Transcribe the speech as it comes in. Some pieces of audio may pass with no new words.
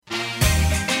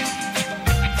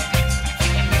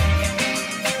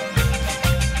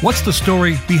What's the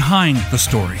story behind the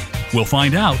story? We'll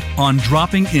find out on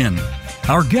Dropping In.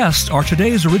 Our guests are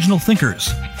today's original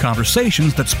thinkers,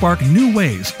 conversations that spark new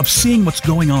ways of seeing what's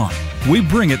going on. We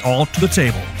bring it all to the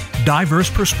table. Diverse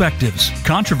perspectives,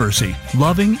 controversy,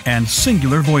 loving and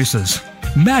singular voices.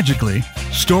 Magically,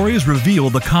 stories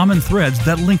reveal the common threads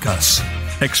that link us.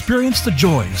 Experience the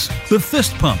joys, the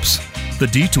fist pumps, the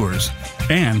detours,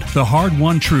 and the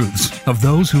hard-won truths of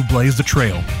those who blaze the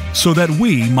trail so that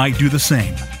we might do the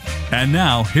same. And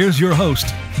now, here's your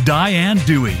host, Diane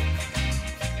Dewey.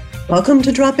 Welcome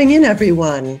to Dropping In,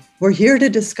 everyone. We're here to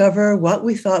discover what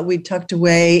we thought we'd tucked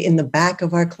away in the back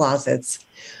of our closets.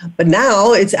 But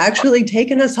now it's actually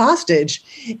taken us hostage.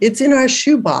 It's in our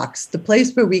shoebox, the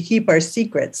place where we keep our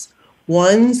secrets,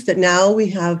 ones that now we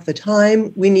have the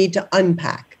time we need to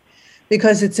unpack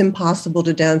because it's impossible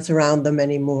to dance around them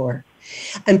anymore.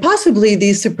 And possibly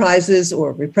these surprises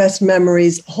or repressed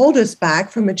memories hold us back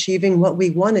from achieving what we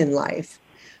want in life.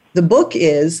 The book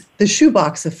is The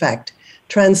Shoebox Effect,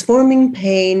 Transforming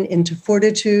Pain into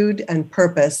Fortitude and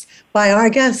Purpose by our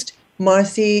guest,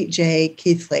 Marcie J.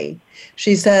 Keithley.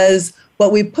 She says,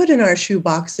 what we put in our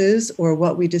shoeboxes or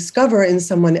what we discover in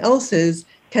someone else's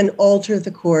can alter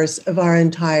the course of our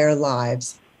entire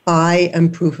lives. I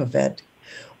am proof of it.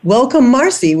 Welcome,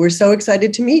 Marcie. We're so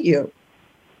excited to meet you.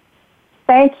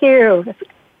 Thank you. It's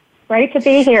great to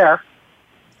be here.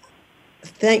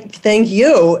 Thank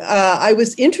you. I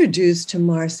was introduced to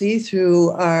Marcie through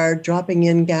our Dropping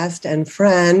In guest and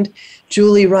friend,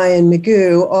 Julie Ryan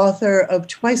McGue, author of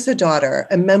Twice a Daughter,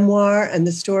 a memoir and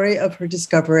the story of her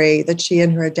discovery that she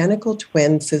and her identical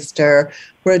twin sister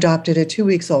were adopted at 2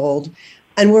 weeks old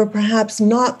and were perhaps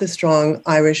not the strong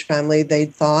Irish family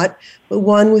they'd thought, but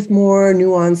one with more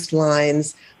nuanced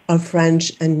lines of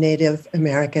French and Native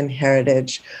American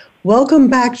heritage. Welcome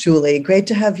back, Julie. Great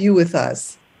to have you with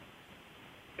us.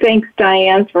 Thanks,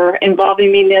 Diane, for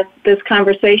involving me in this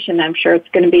conversation. I'm sure it's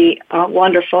going to be a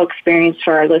wonderful experience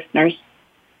for our listeners.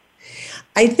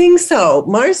 I think so.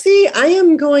 Marcie, I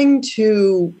am going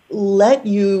to let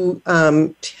you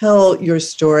tell your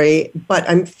story, but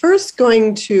I'm first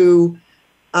going to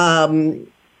define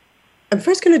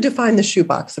the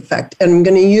shoebox effect, and I'm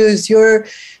going to use your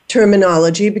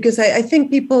terminology because I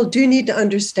think people do need to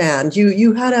understand.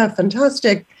 You had a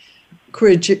fantastic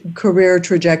career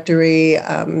trajectory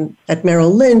at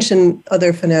Merrill Lynch and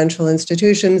other financial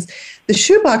institutions. The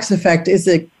shoebox effect is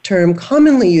a term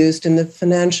commonly used in the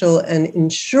financial and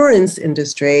insurance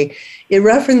industry. It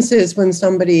references when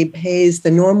somebody pays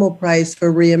the normal price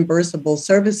for reimbursable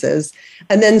services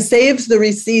and then saves the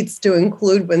receipts to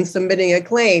include when submitting a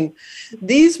claim.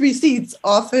 These receipts,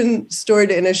 often stored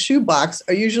in a shoebox,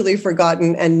 are usually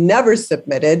forgotten and never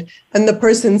submitted, and the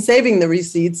person saving the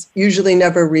receipts usually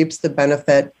never reaps the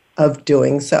benefit of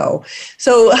doing so.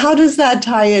 So how does that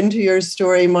tie into your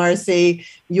story, Marcie?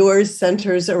 Yours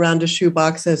centers around a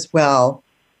shoebox as well.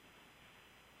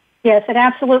 Yes, it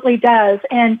absolutely does.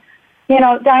 And,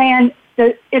 Diane,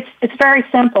 it's very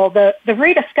simple. The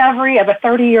rediscovery of a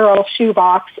 30-year-old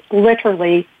shoebox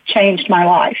literally changed my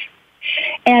life.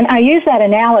 And I use that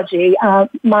analogy.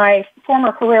 My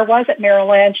former career was at Merrill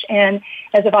Lynch and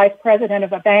as a vice president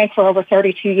of a bank for over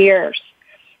 32 years.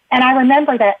 And I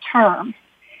remember that term.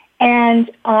 And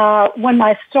when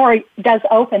my story does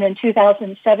open in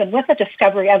 2007 with the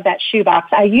discovery of that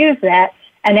shoebox, I use that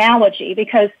analogy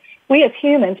because we as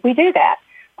humans, we do that.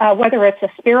 Whether it's a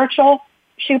spiritual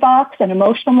shoebox, an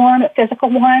emotional one, a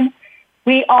physical one,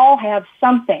 we all have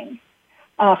something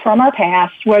from our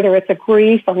past, whether it's a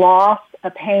grief, a loss,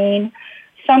 a pain,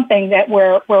 something that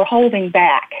we're holding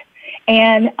back.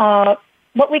 And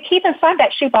what we keep inside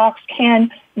that shoebox can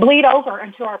bleed over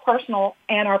into our personal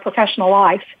and our professional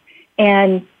life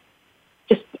and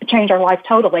just change our life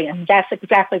totally. And that's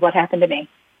exactly what happened to me.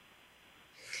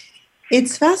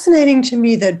 It's fascinating to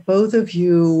me that both of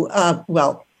you,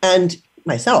 and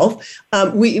myself,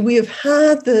 we have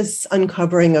had this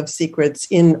uncovering of secrets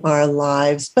in our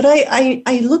lives. But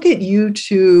I look at you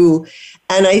two,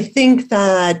 and I think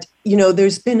that,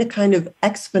 there's been a kind of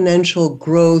exponential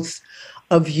growth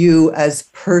of you as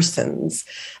persons.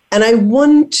 And I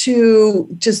want to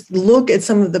just look at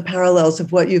some of the parallels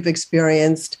of what you've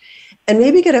experienced and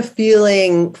maybe get a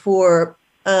feeling for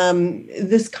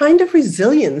this kind of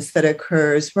resilience that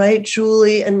occurs, right?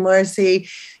 Julie and Marcie,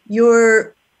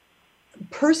 your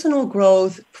personal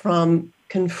growth from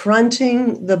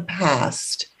confronting the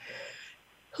past.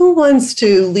 Who wants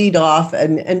to lead off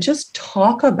and just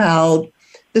talk about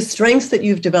the strengths that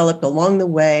you've developed along the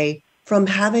way from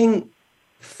having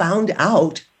found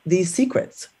out these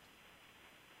secrets?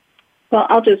 Well,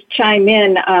 I'll just chime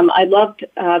in. I loved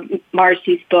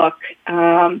Marcie's book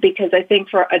because I think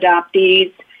for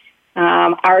adoptees,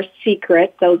 our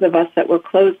secret, those of us that were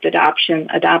closed adoption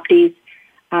adoptees,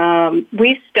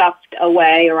 we stuffed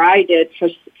away, or I did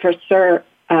for sure,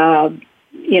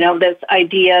 this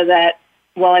idea that,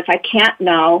 well, if I can't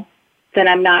know, then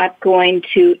I'm not going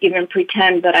to even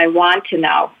pretend that I want to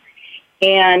know.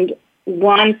 And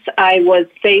once I was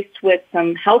faced with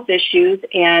some health issues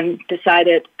and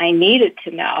decided I needed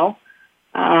to know,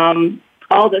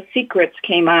 all the secrets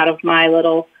came out of my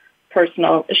little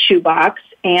personal shoebox.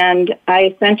 And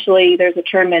I essentially, there's a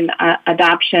term in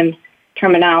adoption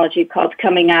terminology called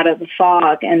coming out of the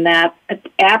fog, and that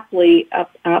aptly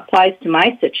applies to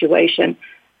my situation.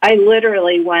 I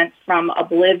literally went from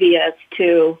oblivious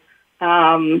to,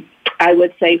 I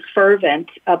would say, fervent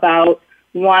about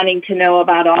wanting to know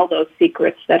about all those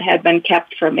secrets that had been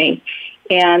kept from me.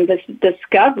 And this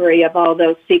discovery of all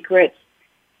those secrets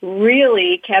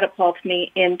really catapulted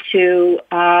me into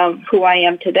who I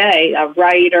am today, a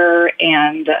writer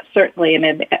and certainly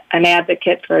an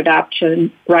advocate for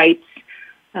adoption rights.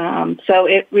 So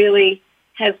it really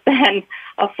has been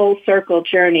a full circle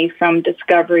journey from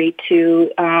discovery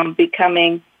to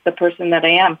becoming the person that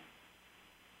I am.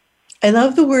 I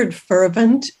love the word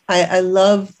fervent. I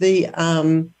love the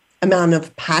amount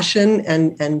of passion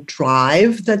and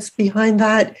drive that's behind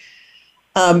that.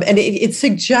 And it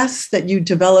suggests that you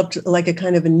developed like a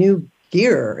kind of a new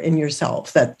gear in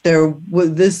yourself, that there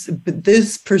was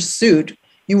this pursuit,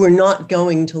 you were not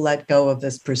going to let go of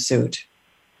this pursuit.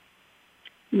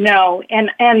 No, and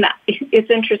it's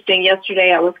interesting.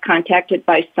 Yesterday I was contacted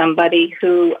by somebody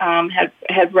who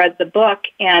had read the book,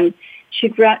 and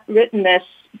she'd written this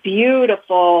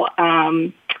beautiful,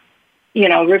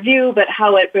 review, but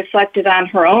how it reflected on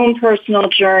her own personal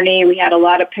journey. We had a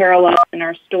lot of parallels in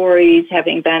our stories,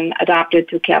 having been adopted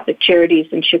through Catholic Charities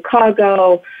in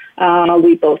Chicago.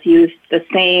 We both used the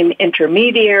same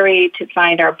intermediary to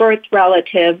find our birth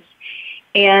relatives.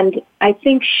 And I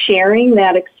think sharing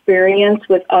that experience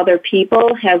with other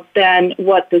people has been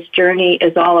what this journey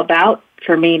is all about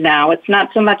for me now. It's not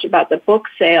so much about the book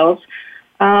sales,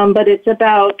 but it's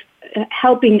about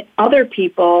helping other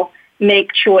people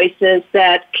make choices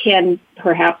that can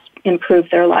perhaps improve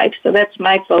their life. So that's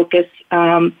my focus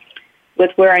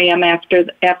with where I am after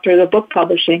the book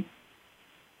publishing.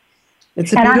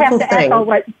 It's a beautiful thing.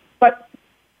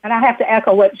 And I have to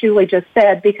echo what Julie just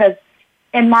said, because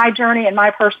in my journey, in my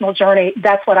personal journey,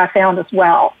 that's what I found as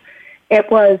well.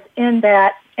 It was in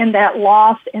that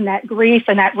loss, in that grief,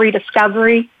 and that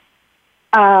rediscovery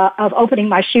of opening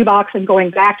my shoebox and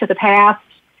going back to the past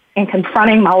and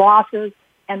confronting my losses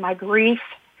and my grief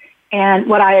and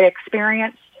what I had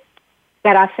experienced,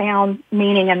 that I found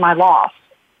meaning in my loss.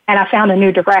 And I found a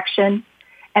new direction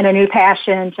and a new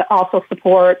passion to also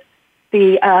support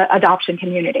the adoption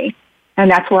community. And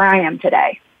that's where I am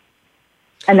today.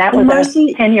 And that was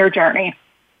Marcie, a 10-year journey.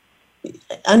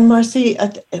 And Marcie,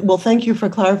 well, thank you for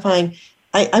clarifying.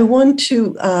 I want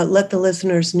to let the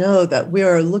listeners know that we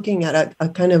are looking at a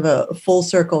kind of a full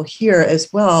circle here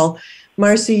as well.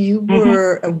 Marcie, you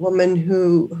were a woman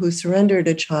who surrendered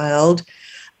a child,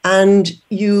 and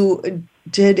you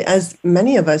did, as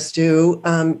many of us do,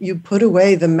 you put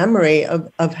away the memory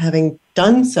of having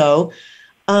done so,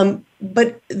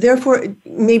 but therefore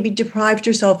maybe deprived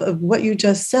yourself of what you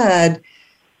just said,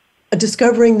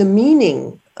 discovering the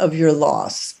meaning of your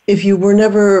loss if you were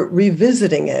never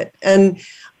revisiting it. And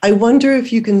I wonder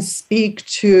if you can speak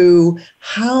to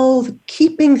how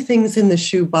keeping things in the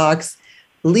shoebox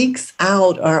leaks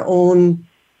out our own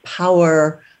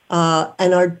power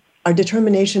and our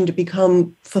determination to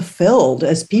become fulfilled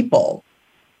as people.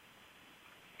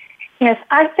 Yes,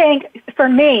 I think for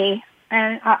me,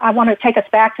 and I want to take us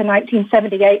back to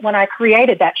 1978 when I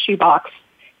created that shoebox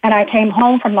and I came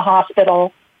home from the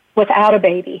hospital without a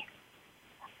baby.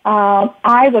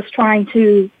 I was trying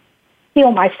to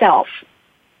heal myself.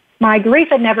 My grief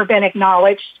had never been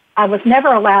acknowledged. I was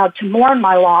never allowed to mourn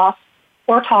my loss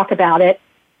or talk about it.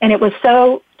 And it was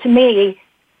so, to me,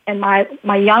 in my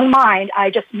young mind, I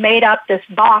just made up this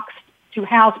box to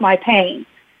house my pain,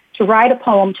 to write a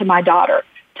poem to my daughter,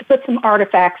 to put some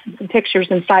artifacts and some pictures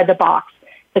inside the box,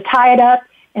 to tie it up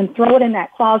and throw it in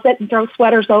that closet and throw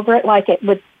sweaters over it like it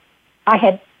would. I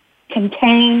had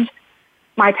contained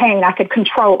my pain. I could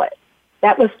control it.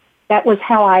 That was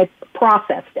how I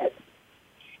processed it.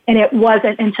 And it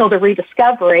wasn't until the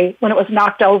rediscovery, when it was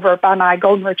knocked over by my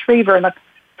golden retriever in the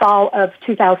fall of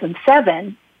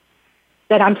 2007,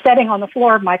 that I'm sitting on the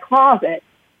floor of my closet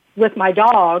with my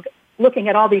dog, looking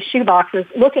at all these shoeboxes,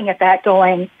 looking at that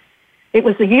going, it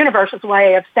was the universe's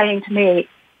way of saying to me,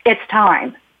 it's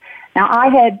time.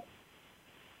 Now,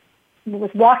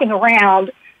 was walking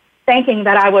around thinking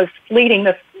that I was leading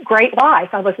this great life.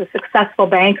 I was a successful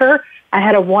banker. I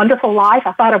had a wonderful life.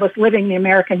 I thought I was living the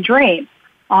American dream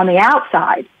on the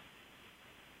outside.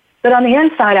 But on the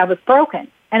inside, I was broken.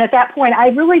 And at that point, I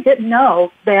really didn't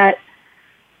know that,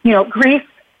 grief,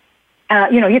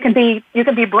 you can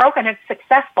be broken and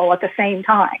successful at the same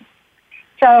time.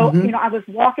 So, I was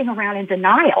walking around in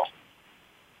denial.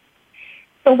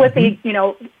 So with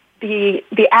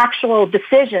the actual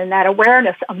decision, that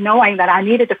awareness of knowing that I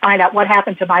needed to find out what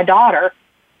happened to my daughter,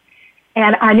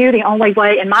 and I knew the only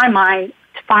way in my mind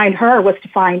to find her was to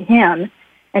find him,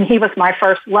 and he was my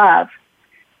first love.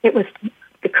 It was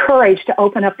the courage to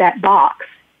open up that box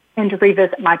and to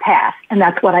revisit my past, and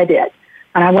that's what I did.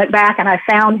 And I went back and I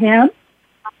found him,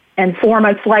 and 4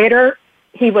 months later,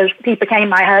 he became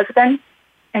my husband,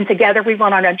 and together we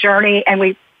went on a journey, and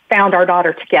we found our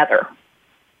daughter together.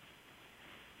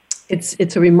 It's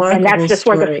a remarkable story. And that's just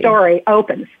where the story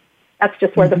opens. That's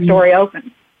just where the story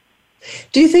opens.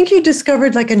 Do you think you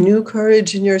discovered like a new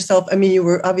courage in yourself? I mean, you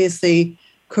were obviously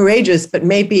courageous, but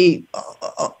maybe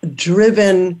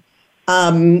driven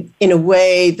in a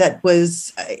way that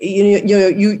was,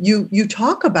 you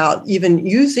talk about even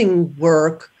using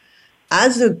work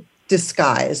as a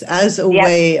disguise, as a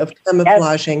way of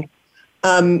camouflaging.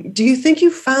 Do you think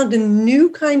you found a new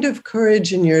kind of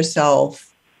courage in yourself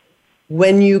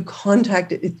when you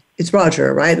contacted? It's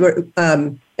Roger, right?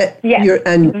 Yes.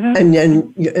 And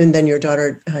then your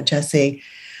daughter Jessie.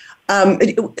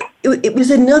 It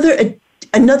was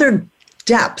another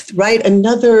depth, right?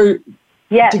 Another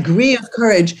degree of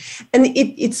courage. And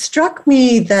it struck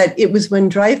me that it was when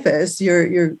Dreyfus,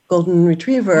 your golden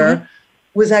retriever,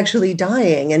 was actually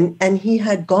dying, and he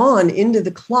had gone into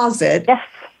the closet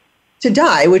to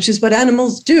die, which is what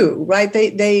animals do, right?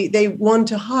 They want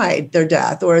to hide their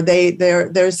death, or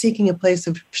they're seeking a place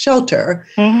of shelter.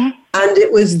 And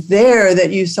it was there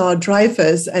that you saw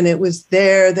Dreyfus, and it was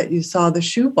there that you saw the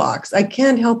shoebox. I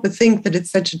can't help but think that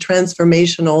it's such a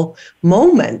transformational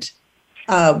moment.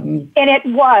 And it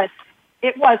was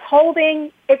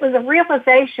a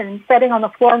realization sitting on the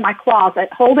floor of my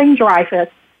closet, holding Dreyfus,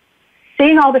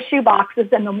 seeing all the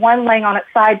shoeboxes and the one laying on its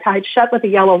side tied shut with a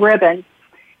yellow ribbon.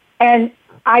 And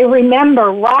I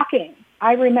remember rocking.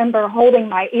 I remember holding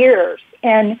my ears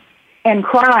and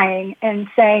crying and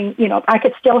saying, I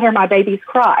could still hear my baby's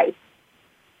cries.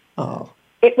 Oh.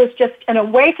 It was just an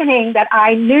awakening that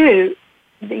I knew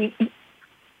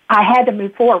I had to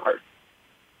move forward.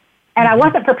 And I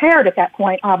wasn't prepared at that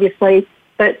point, obviously,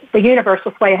 but the universe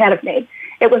was way ahead of me.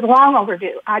 It was long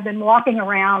overdue. I'd been walking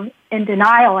around in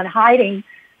denial and hiding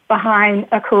behind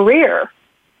a career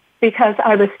because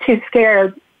I was too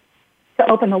scared to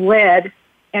open the lid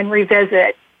and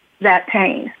revisit that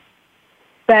pain.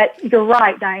 But you're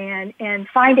right, Diane. In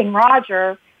finding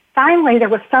Roger, finally there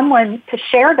was someone to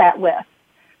share that with.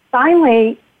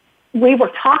 Finally, we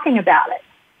were talking about it.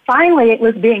 Finally, it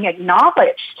was being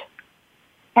acknowledged.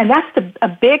 And that's a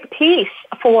big piece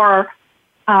for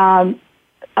a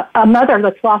mother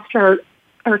that's lost her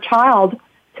child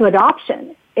to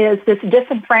adoption, is this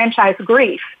disenfranchised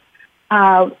grief.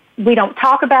 We don't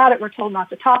talk about it. We're told not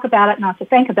to talk about it, not to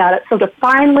think about it. So to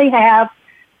finally have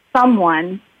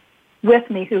someone with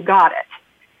me who got it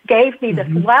gave me this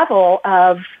level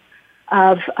of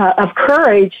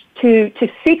courage to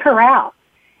seek her out.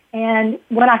 And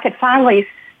when I could finally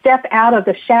step out of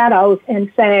the shadows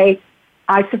and say,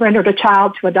 I surrendered a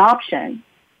child to adoption,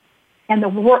 and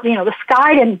the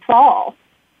sky didn't fall.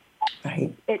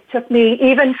 Right. It took me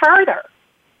even further.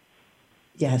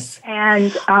 Yes.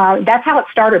 And that's how it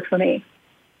started for me.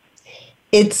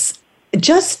 It's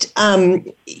just,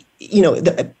 a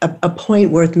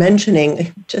point worth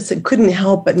mentioning. I couldn't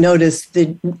help but notice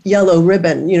the yellow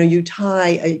ribbon. You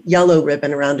tie a yellow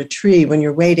ribbon around a tree when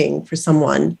you're waiting for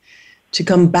someone to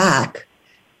come back.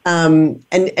 And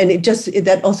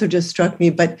that also just struck me.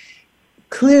 But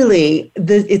clearly,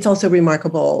 it's also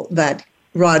remarkable that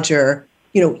Roger,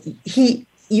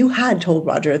 you had told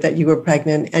Roger that you were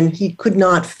pregnant, and he could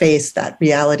not face that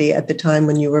reality at the time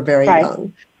when you were very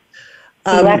young.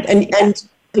 And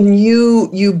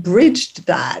you bridged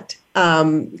that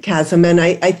chasm, and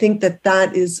I think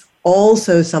that is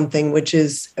also something which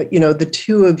is, the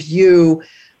two of you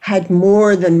had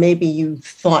more than maybe you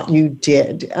thought you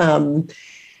did.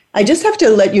 I just have to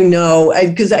let you know,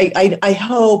 because I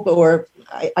hope, or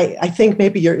I think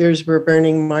maybe your ears were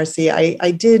burning, Marcie.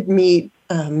 I did meet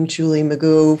Julie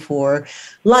McGue for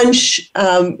lunch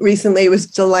recently. It was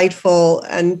delightful.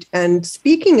 And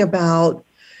speaking about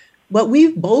what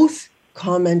we've both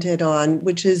commented on,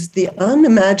 which is the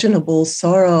unimaginable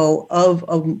sorrow of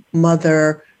a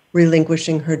mother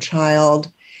relinquishing her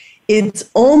child. It's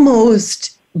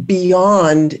almost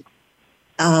beyond,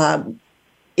 if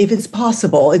it's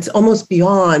possible, it's almost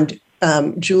beyond,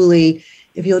 Julie,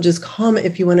 if you'll just comment,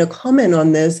 if you want to comment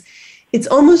on this, it's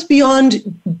almost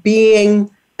beyond being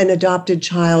an adopted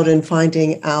child and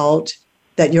finding out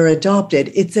that you're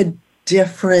adopted. It's a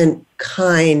different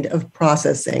kind of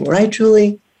processing, right,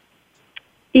 Julie?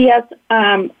 Yes,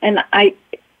 and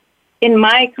in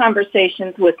my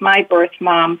conversations with my birth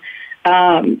mom,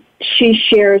 she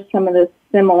shares some of the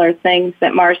similar things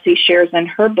that Marcie shares in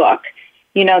her book.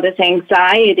 You know, this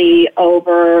anxiety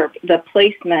over the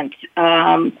placement,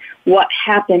 what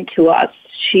happened to us.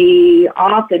 She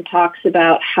often talks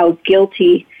about how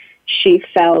guilty she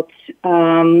felt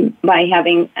by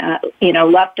having,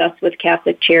 left us with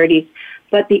Catholic Charities.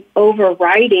 But the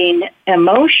overriding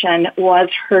emotion was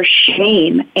her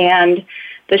shame, and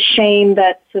the shame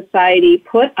that society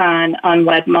put on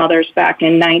unwed mothers back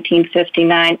in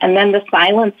 1959, and then the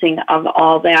silencing of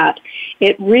all that.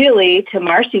 It really, to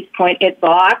Marcie's point, it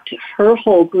blocked her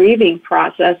whole grieving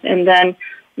process. And then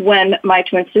when my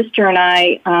twin sister and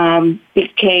I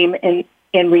became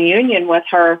in reunion with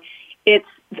her, it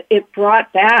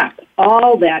brought back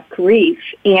all that grief,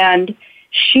 and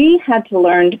she had to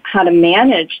learn how to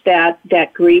manage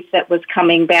that grief that was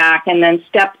coming back, and then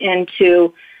step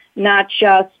into not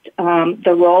just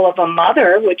the role of a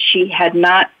mother, which she'd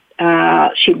not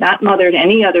mothered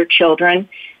any other children,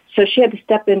 so she had to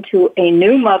step into a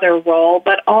new mother role,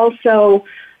 but also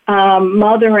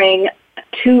mothering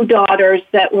two daughters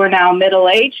that were now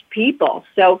middle-aged people.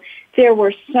 So there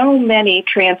were so many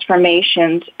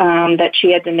transformations that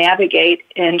she had to navigate,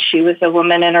 and she was a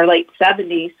woman in her late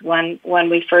 70s when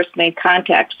we first made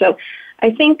contact. So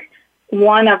I think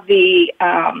one of the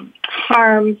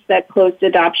harms that closed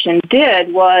adoption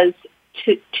did was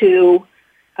to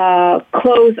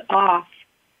close off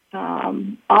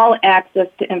all access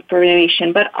to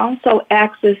information, but also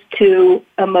access to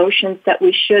emotions that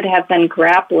we should have been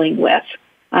grappling with.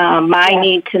 My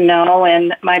need to know,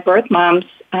 and my birth mom's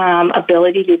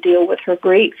ability to deal with her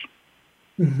grief.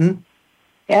 Mm-hmm.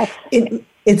 Yes.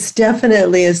 It's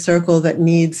definitely a circle that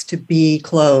needs to be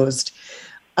closed.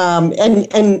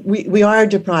 And we are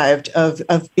deprived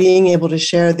of being able to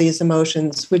share these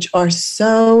emotions, which are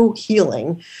so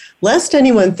healing. Lest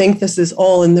anyone think this is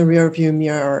all in the rearview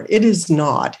mirror, it is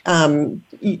not.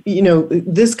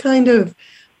 This kind of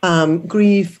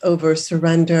grief over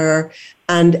surrender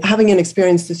and having an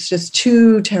experience that's just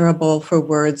too terrible for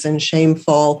words and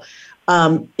shameful,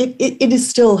 it is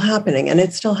still happening, and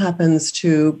it still happens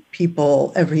to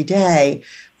people every day.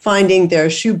 Finding their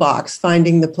shoebox,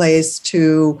 finding the place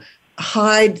to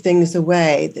hide things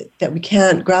away that we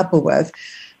can't grapple with.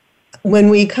 When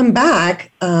we come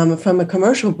back from a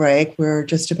commercial break, we're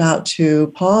just about to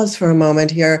pause for a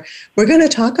moment here. We're going to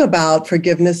talk about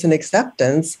forgiveness and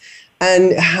acceptance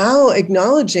and how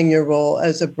acknowledging your role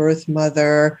as a birth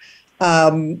mother,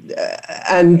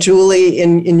 and Julie,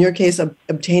 in your case,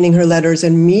 obtaining her letters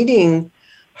and meeting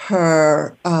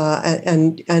her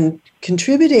and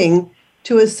contributing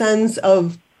to a sense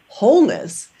of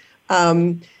wholeness.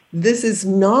 This is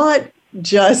not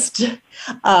just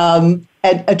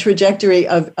a trajectory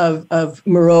of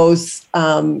morose,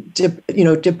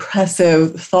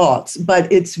 depressive thoughts,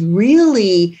 but it's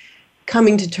really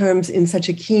coming to terms in such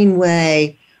a keen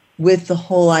way with the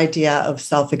whole idea of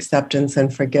self-acceptance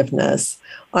and forgiveness.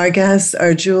 Our guests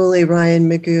are Julie Ryan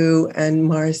McGue and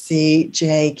Marcie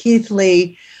J.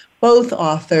 Keithley, both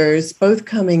authors, both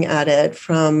coming at it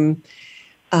from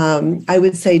I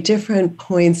would say different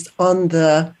points on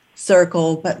the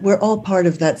circle, but we're all part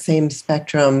of that same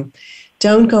spectrum.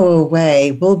 Don't go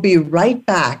away. We'll be right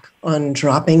back on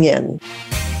Dropping In.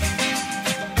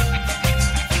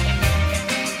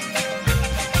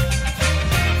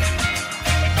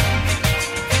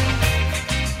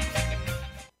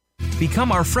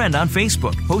 Become our friend on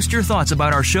Facebook. Post your thoughts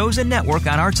about our shows and network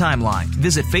on our timeline.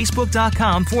 Visit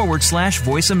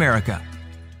facebook.com/Voice America.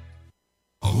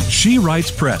 She Writes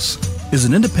Press is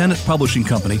an independent publishing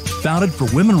company founded for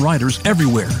women writers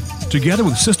everywhere. Together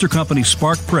with sister company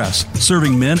Spark Press,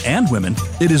 serving men and women,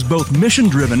 it is both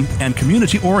mission-driven and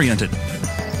community-oriented.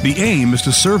 The aim is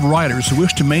to serve writers who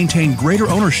wish to maintain greater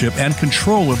ownership and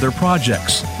control of their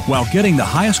projects while getting the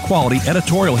highest quality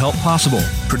editorial help possible,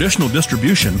 traditional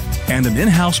distribution, and an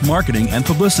in-house marketing and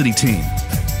publicity team.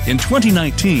 In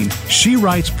 2019, She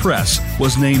Writes Press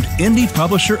was named Indie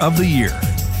Publisher of the Year.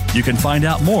 You can find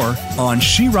out more on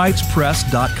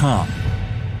shewritespress.com.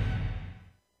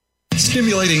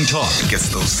 Stimulating talk. It gets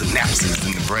those synapses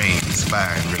in the brain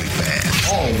firing really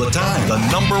fast. All the time. The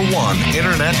 #1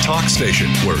 Internet talk station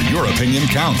where your opinion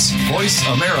counts.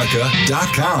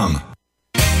 VoiceAmerica.com.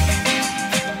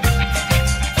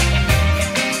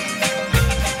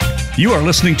 You are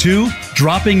listening to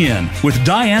Dropping In with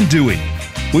Diane Dewey.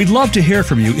 We'd love to hear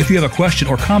from you if you have a question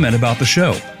or comment about the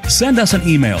show. Send us an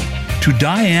email to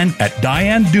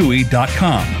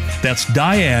diane@dianedewey.com. That's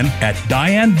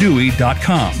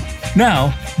diane@dianedewey.com.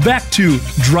 Now, back to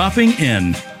Dropping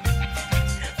In.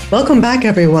 Welcome back,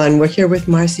 everyone. We're here with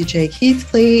Marcie J.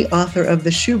 Keithley, author of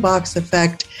The Shoebox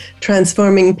Effect,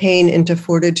 Transforming Pain into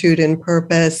Fortitude and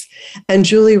Purpose, and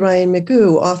Julie Ryan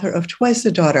McGue, author of Twice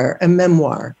a Daughter, a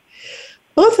memoir.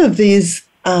 Both of these,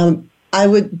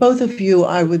 both of you,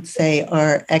 I would say,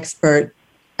 are expert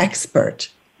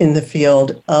in the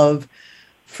field of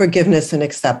forgiveness and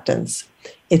acceptance.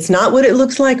 It's not what it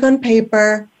looks like on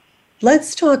paper.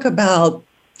 Let's talk about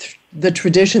the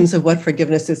traditions of what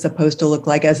forgiveness is supposed to look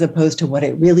like as opposed to what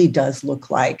it really does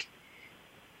look like.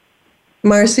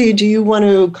 Marcie, do you want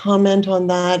to comment on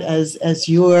that as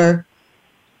your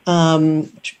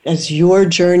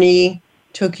journey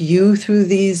took you through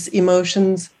these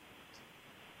emotions?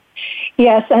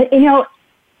 Yes.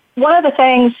 One of the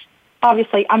things,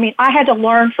 obviously, I had to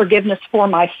learn forgiveness for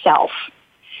myself.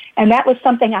 And that was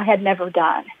something I had never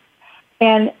done.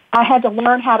 And I had to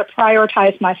learn how to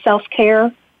prioritize my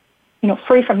self-care,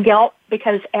 free from guilt,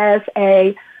 because as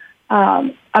a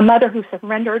mother who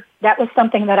surrendered, that was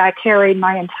something that I carried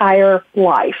my entire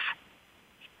life.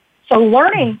 So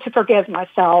learning to forgive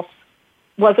myself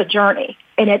was a journey,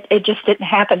 and it just didn't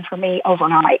happen for me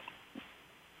overnight.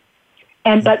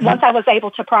 But once I was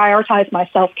able to prioritize my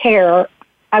self-care,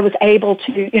 I was able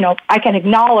to, I can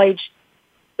acknowledge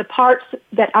the parts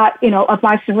that of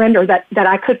my surrender that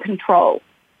I could control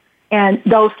and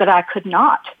those that I could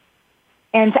not.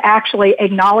 And to actually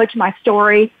acknowledge my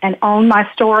story and own my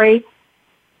story.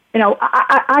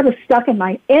 I was stuck in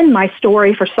my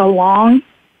story for so long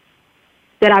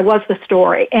that I was the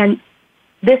story. And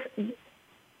this,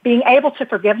 being able to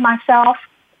forgive myself,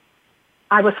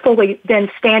 I was fully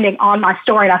then standing on my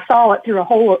story, and I saw it through a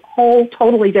whole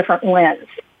totally different lens.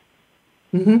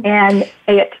 Mm-hmm. And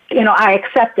I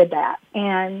accepted that,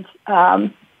 and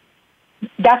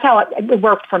that's how it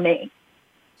worked for me.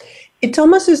 It's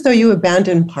almost as though you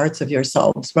abandon parts of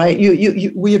yourselves, right?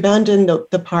 We abandon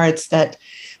the parts that,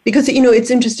 because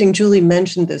it's interesting. Julie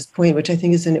mentioned this point, which I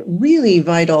think is a really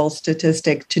vital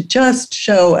statistic to just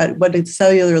show at what a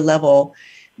cellular level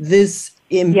this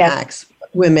impacts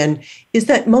women. Is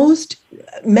that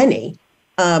many,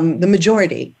 the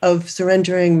majority of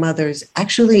surrendering mothers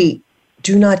actually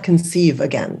do not conceive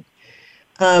again.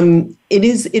 It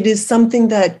is something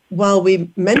that, while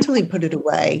we mentally put it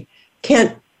away,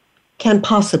 can't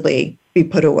possibly be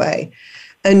put away.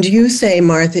 And you say,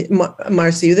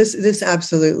 Marcie, this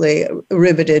absolutely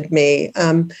riveted me.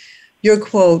 Your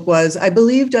quote was, "I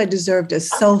believed I deserved a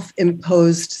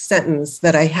self-imposed sentence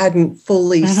that I hadn't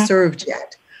fully served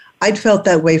yet. I'd felt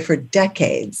that way for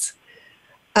decades."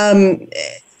 And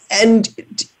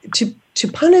to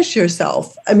punish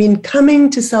yourself, coming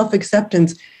to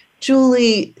self-acceptance,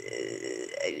 Julie,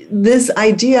 this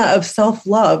idea of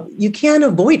self-love, you can't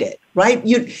avoid it, right?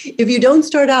 If you don't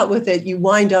start out with it, you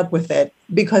wind up with it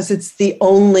because it's the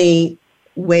only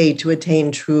way to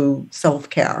attain true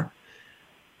self-care.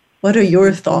 What are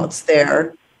your thoughts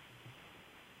there?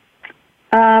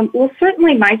 Well,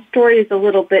 certainly my story is a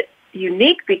little bit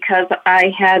unique because I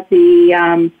had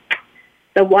the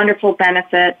wonderful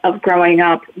benefit of growing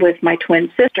up with my twin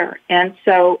sister. And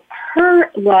so her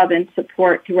love and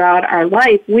support throughout our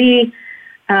life, we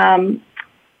had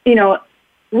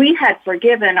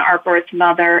forgiven our birth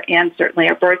mother and certainly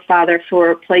our birth father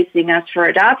for placing us for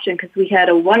adoption because we had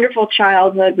a wonderful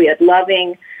childhood. We had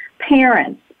loving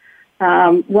parents.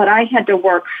 What I had to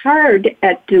work hard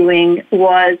at doing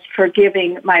was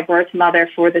forgiving my birth mother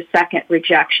for the second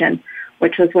rejection,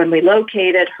 which was when we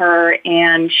located her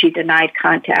and she denied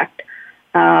contact.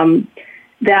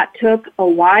 That took a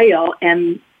while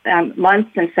and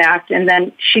months, in fact, and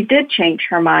then she did change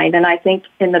her mind. And I think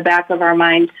in the back of our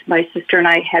minds, my sister and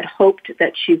I had hoped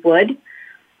that she would.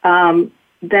 Then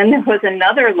there was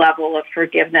another level of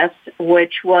forgiveness,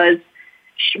 which was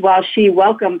while she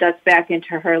welcomed us back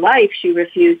into her life, she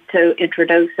refused to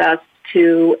introduce us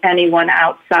to anyone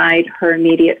outside her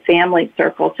immediate family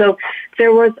circle. So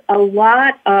there was a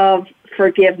lot of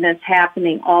forgiveness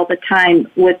happening all the time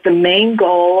with the main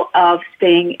goal of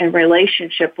staying in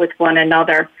relationship with one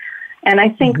another. And I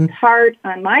think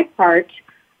on my part,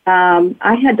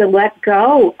 I had to let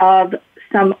go of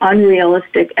some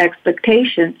unrealistic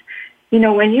expectations.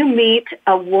 when you meet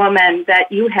a woman that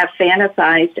you have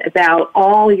fantasized about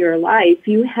all your life,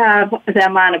 you have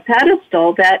them on a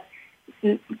pedestal that,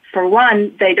 for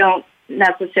one, they don't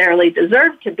necessarily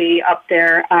deserve to be up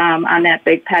there on that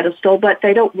big pedestal, but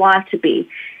they don't want to be.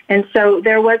 And so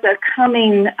there was a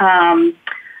coming, an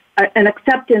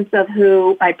acceptance of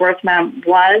who my birth mom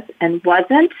was and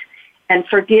wasn't, and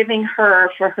forgiving her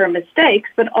for her mistakes,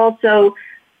 but also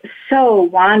so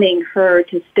wanting her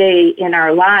to stay in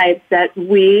our lives that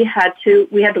we had to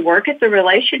work at the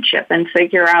relationship and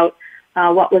figure out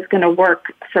what was going to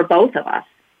work for both of us.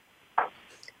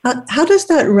 How does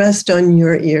that rest on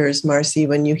your ears, Marcie,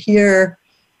 when you hear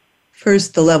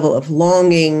first the level of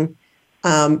longing,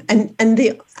 and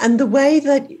the way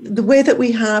that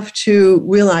we have to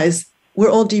realize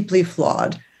we're all deeply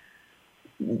flawed?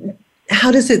 How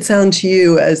does it sound to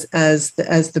you as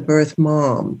the birth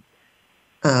mom?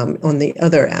 On the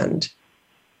other end,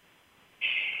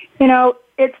 it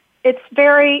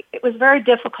was very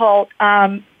difficult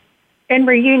in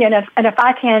reunion. And if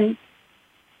I can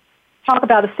talk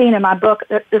about a scene in my book,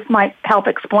 this might help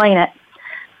explain it.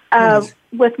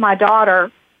 With my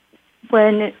daughter,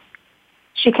 when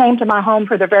she came to my home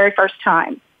for the very first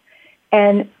time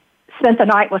and spent the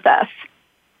night with us,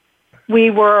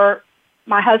 we were,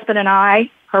 my husband and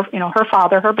I, her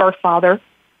father, her birth father,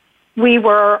 we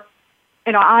were.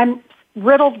 I'm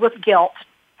riddled with guilt,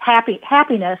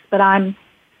 happiness, but when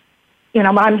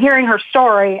I'm hearing her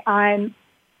story, I'm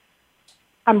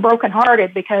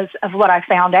brokenhearted because of what I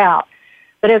found out.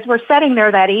 But as we're sitting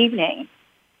there that evening,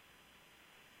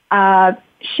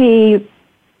 she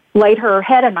laid her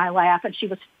head in my lap, and she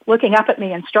was looking up at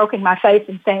me and stroking my face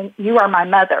and saying, "You are my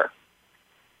mother.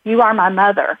 You are my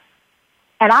mother."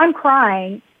 And I'm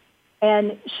crying,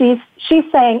 and she's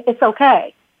saying, "It's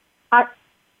okay.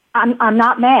 I'm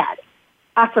not mad.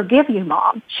 I forgive you,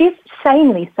 Mom." She's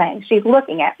saying these things. She's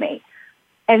looking at me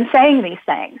and saying these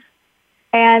things.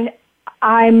 And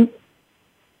I'm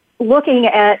looking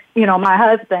at, my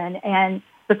husband and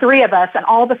the three of us, and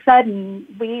all of a sudden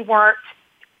we weren't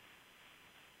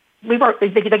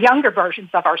the younger versions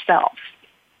of ourselves.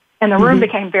 And the room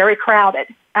became very crowded.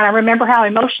 And I remember how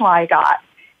emotional I got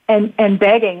and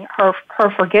begging her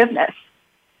forgiveness.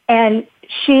 And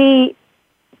she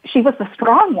was the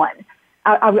strong one.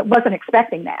 I wasn't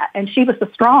expecting that. And she was the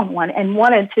strong one and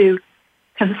wanted to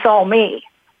console me.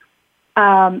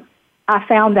 I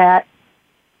found that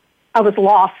I was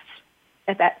lost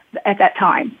at that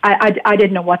time. I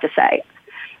didn't know what to say.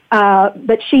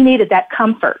 But she needed that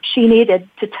comfort. She needed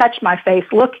to touch my face,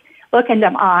 look into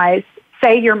my eyes,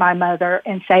 say, "You're my mother,"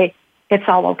 and say, "It's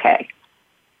all okay."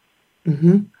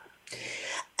 Mm-hmm.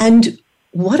 And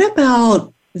what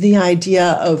about the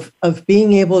idea of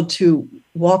being able to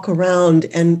walk around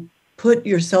and put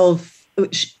yourself,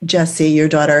 Jessie, your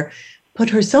daughter, put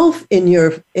herself in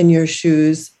your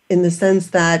shoes, in the sense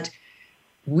that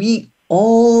we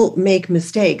all make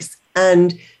mistakes,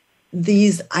 and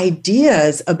these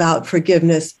ideas about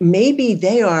forgiveness, maybe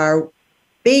they are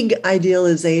big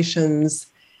idealizations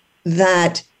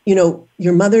that,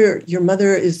 your mother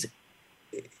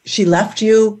she left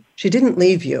you, she didn't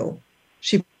leave you.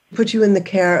 She put you in the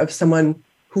care of someone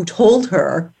who told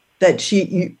her that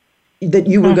you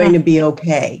were going to be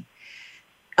okay.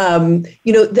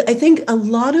 I think a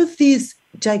lot of these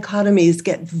dichotomies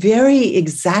get very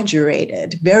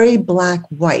exaggerated, very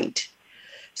black-white,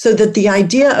 so that the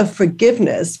idea of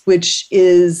forgiveness, which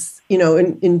is,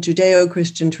 in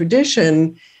Judeo-Christian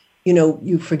tradition,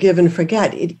 you forgive and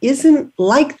forget, it isn't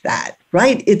like that,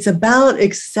 right? It's about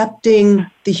accepting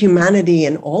the humanity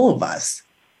in all of us.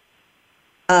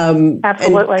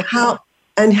 Absolutely.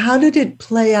 And how did it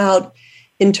play out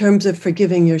in terms of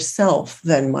forgiving yourself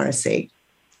then, Marcie?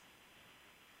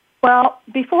 Well,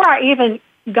 before I even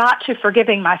got to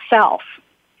forgiving myself,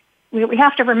 we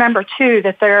have to remember, too,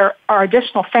 that there are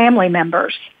additional family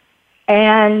members.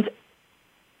 And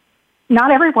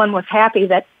not everyone was happy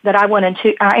that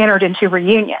I entered into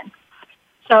reunion.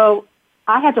 So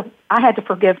I had to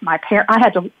forgive my I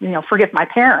had to forgive my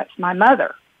parents, my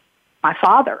mother, my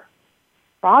father,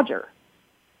 Roger,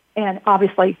 and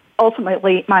obviously,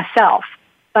 ultimately, myself.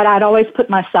 But I'd always put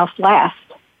myself last.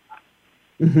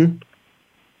 Mm-hmm.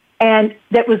 And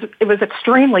it was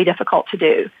extremely difficult to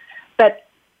do. But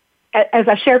as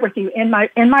I shared with you, in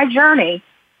my journey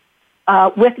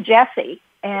with Jessie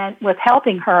and with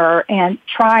helping her and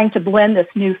trying to blend this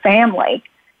new family,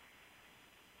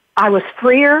 I was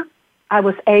freer. I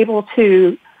was able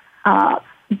to,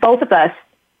 both of us,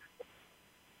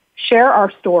 share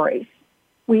our stories.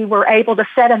 We were able to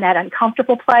sit in that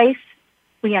uncomfortable place.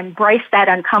 We embraced that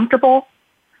uncomfortable,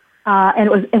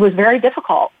 and it was very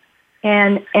difficult.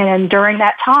 And during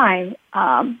that time,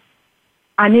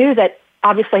 I knew that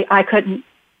obviously I couldn't,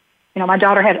 my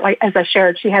daughter had, like, as I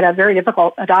shared, she had a very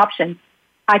difficult adoption.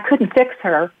 I couldn't fix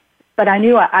her, but I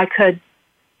knew I could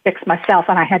fix myself,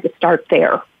 and I had to start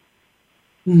there.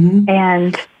 Mm-hmm.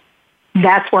 And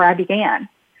that's where I began,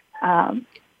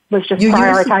 was just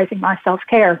prioritizing my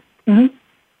self-care. Mm-hmm.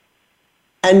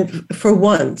 And for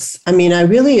once, I mean,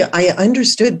 I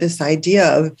understood this idea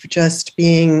of just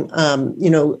being,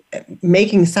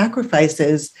 making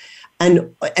sacrifices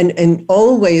and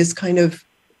always kind of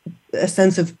a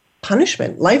sense of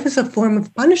punishment. Life is a form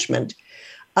of punishment.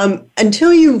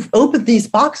 Until you've opened these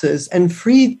boxes and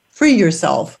free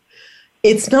yourself,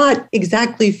 it's not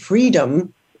exactly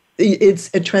freedom. It's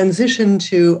a transition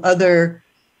to other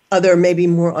maybe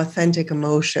more authentic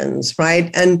emotions,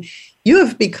 right? And you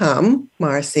have become,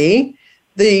 Marcie,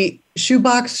 the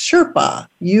Shoebox Sherpa.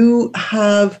 You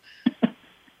have,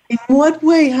 in what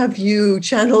way have you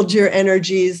channeled your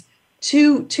energies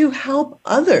to help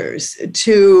others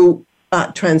to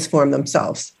transform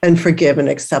themselves and forgive and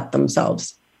accept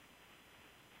themselves?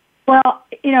 Well,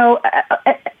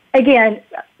 again,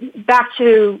 back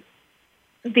to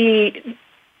the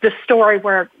story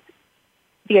where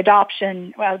the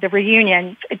adoption, the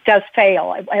reunion, it does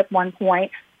fail at one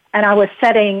point. And I was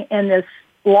sitting in this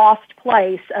lost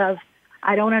place of,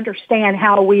 I don't understand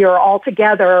how we are all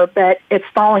together, but it's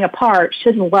falling apart.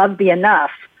 Shouldn't love be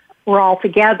enough? We're all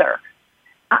together.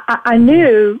 I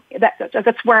knew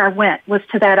that's where I went, was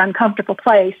to that uncomfortable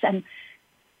place. And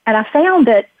I found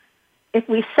that if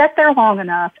we sit there long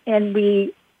enough and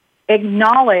we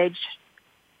acknowledge,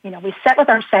 we sit with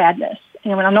our sadness,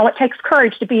 and I know it takes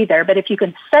courage to be there, but if you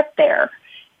can sit there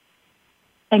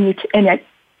and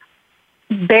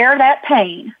bear that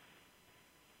pain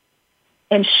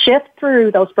and shift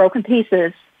through those broken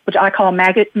pieces, which I call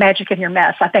magic in your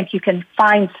mess, I think you can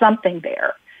find something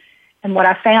there. And what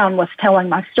I found was telling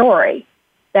my story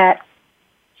that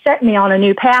set me on a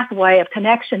new pathway of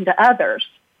connection to others.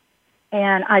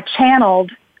 And I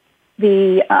channeled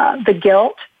the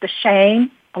guilt, the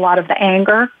shame, a lot of the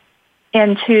anger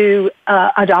into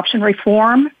adoption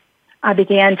reform. I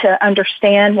began to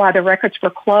understand why the records were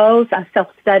closed. I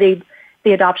self-studied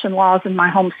the adoption laws in my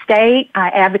home state. I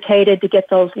advocated to get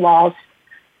those laws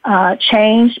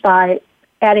changed by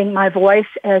adding my voice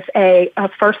as a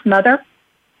first mother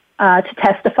to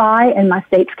testify in my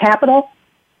state's capital.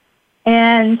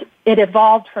 And it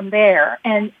evolved from there.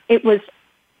 And it was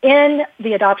in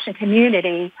the adoption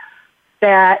community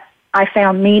that I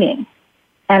found meaning,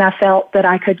 and I felt that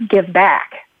I could give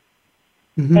back.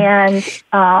 Mm-hmm.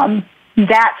 And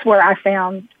that's where I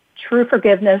found true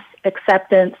forgiveness,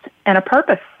 acceptance, and a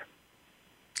purpose.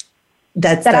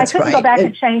 That I couldn't go back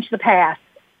and change the past.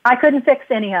 I couldn't fix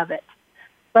any of it.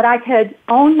 But I could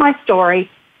own my story,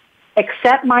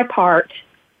 accept my part,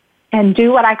 and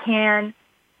do what I can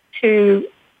to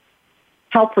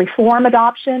help reform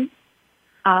adoption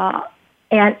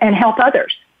and help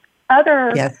others.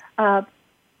 Yes.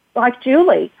 Like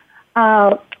Julie,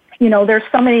 there's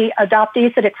so many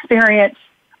adoptees that experience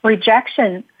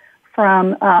rejection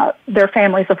from their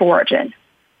families of origin.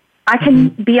 I can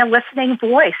be a listening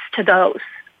voice to those.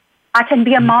 I can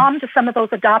be a mom to some of those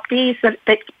adoptees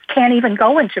that can't even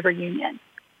go into reunion.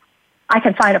 I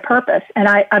can find a purpose, and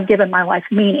I've given my life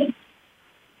meaning.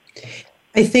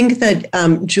 I think that,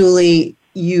 Julie,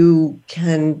 you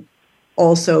can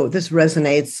also, this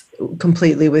resonates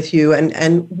completely with you.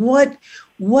 And what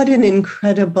an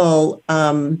incredible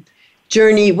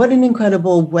journey, what an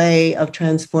incredible way of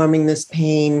transforming this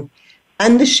pain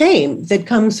and the shame that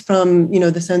comes from,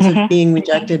 the sense of being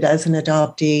rejected as an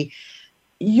adoptee.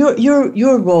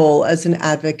 Your role as an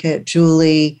advocate,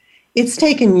 Julie, it's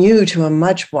taken you to a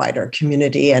much wider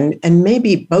community, and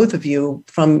maybe both of you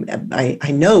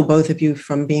I know both of you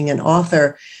from being an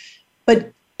author,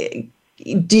 but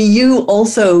do you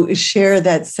also share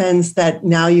that sense that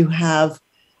now you have,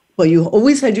 well, you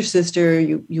always had your sister,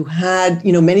 you had,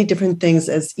 many different things,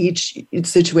 as each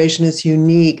situation is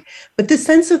unique, but the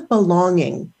sense of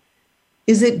belonging,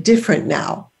 is it different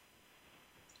now?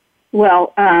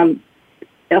 Well,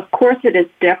 of course it is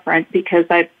different because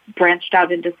I've branched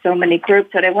out into so many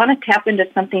groups, but I want to tap into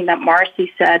something that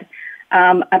Marcie said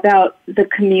about the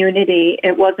community.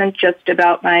 It wasn't just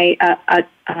about my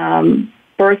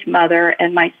birth mother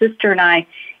and my sister and I.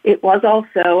 It was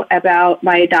also about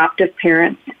my adoptive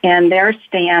parents and their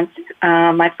stance.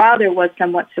 My father was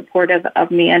somewhat supportive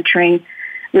of me entering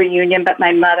reunion, but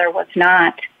my mother was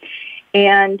not.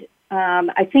 And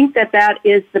I think that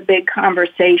is the big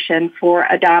conversation for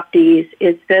adoptees,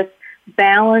 is this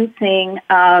balancing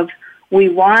of We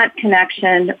want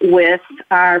connection with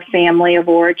our family of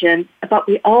origin, but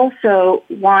we also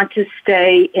want to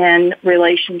stay in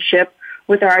relationship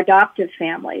with our adoptive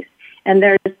families. And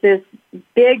there's this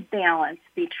big balance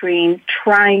between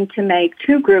trying to make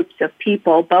two groups of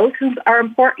people, both who are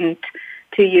important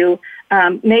to you,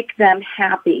 make them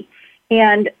happy.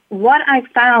 And what I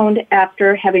found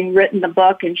after having written the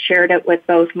book and shared it with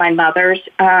both my mothers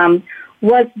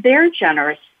was their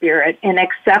generous spirit in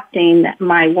accepting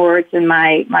my words and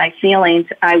my feelings.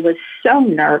 I was so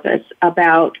nervous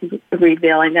about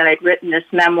revealing that I'd written this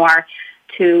memoir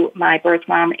to my birth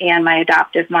mom and my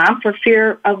adoptive mom for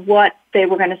fear of what they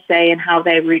were going to say and how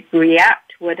they would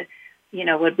react. Would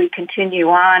we continue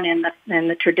on in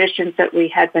the traditions that we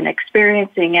had been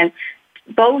experiencing? And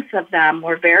both of them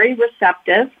were very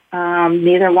receptive.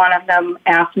 Neither one of them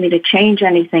asked me to change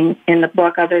anything in the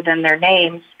book other than their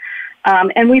names.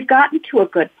 And we've gotten to a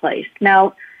good place.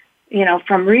 Now,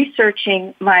 from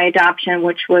researching my adoption,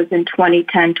 which was in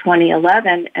 2010,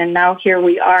 2011, and now here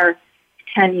we are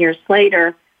 10 years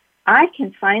later, I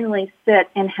can finally sit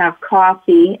and have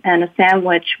coffee and a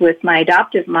sandwich with my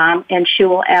adoptive mom, and she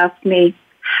will ask me,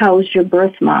 "How's your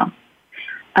birth mom?"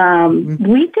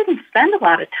 We didn't spend a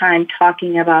lot of time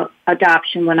talking about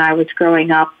adoption when I was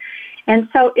growing up. And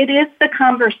so it is the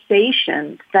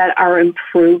conversations that are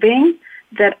improving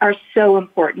that are so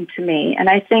important to me. And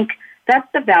I think that's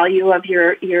the value of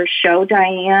your show,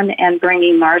 Diane, and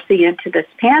bringing Marcie into this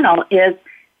panel is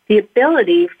the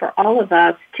ability for all of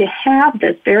us to have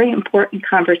this very important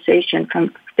conversation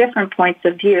from different points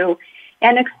of view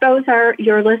and expose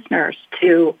your listeners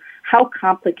to how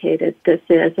complicated this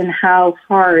is and how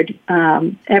hard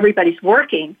everybody's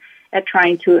working at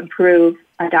trying to improve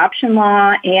adoption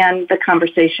law and the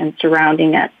conversation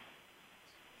surrounding it.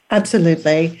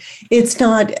 Absolutely. It's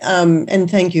not, and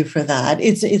thank you for that.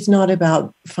 It's not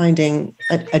about finding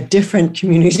a different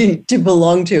community to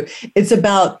belong to. It's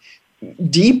about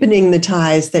deepening the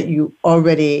ties that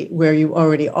where you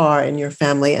already are in your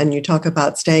family. And you talk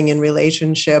about staying in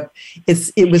relationship.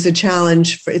 It's a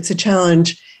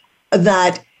challenge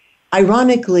that,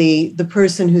 ironically, the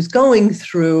person who's going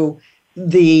through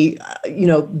the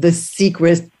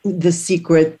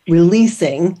secret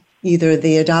releasing, either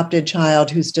the adopted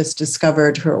child who's just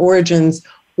discovered her origins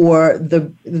or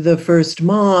the first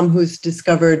mom who's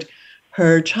discovered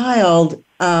her child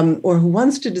or who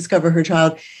wants to discover her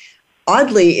child,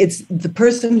 oddly, it's the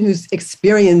person who's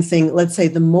experiencing, let's say,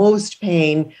 the most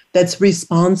pain that's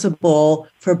responsible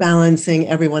for balancing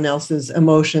everyone else's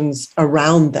emotions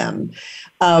around them.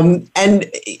 And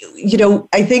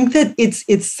I think that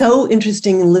it's so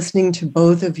interesting listening to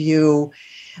both of you,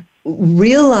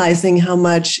 realizing how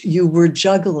much you were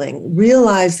juggling,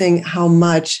 realizing how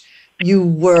much you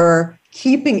were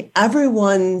keeping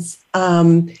everyone's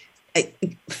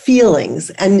feelings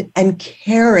and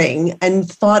caring and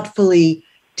thoughtfully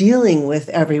dealing with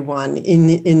everyone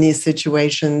in these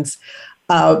situations.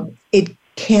 It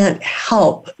can't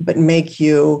help but make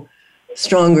you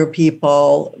stronger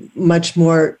people, much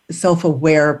more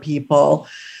self-aware people,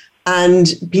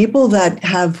 and people that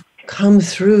have come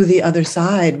through the other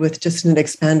side with just an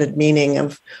expanded meaning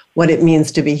of what it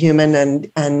means to be human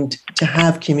and to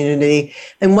have community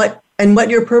and what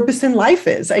your purpose in life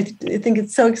is. I think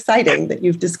it's so exciting that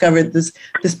you've discovered this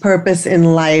purpose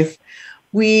in life.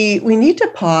 We need to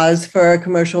pause for a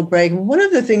commercial break. One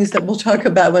of the things that we'll talk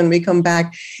about when we come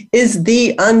back is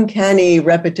the uncanny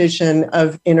repetition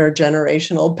of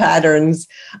intergenerational patterns.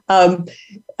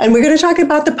 And we're going to talk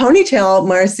about the ponytail,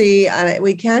 Marcie.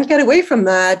 We can't get away from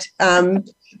that.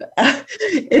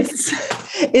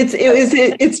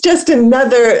 It's just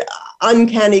another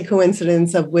uncanny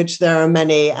coincidence of which there are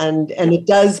many, and it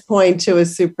does point to a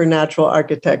supernatural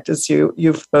architect, as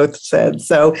you've both said.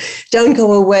 So don't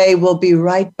go away. We'll be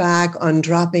right back on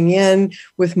Dropping In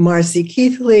with Marcie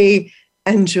Keithley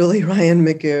and Julie Ryan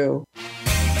McGue.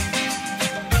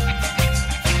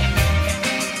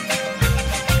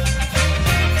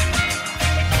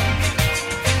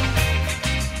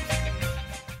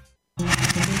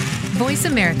 Voice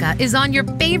America is on your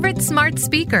favorite smart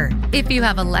speaker. If you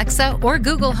have Alexa or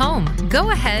Google Home, go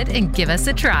ahead and give us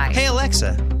a try. Hey,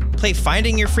 Alexa, play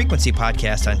Finding Your Frequency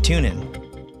podcast on TuneIn.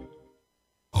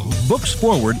 Books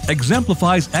Forward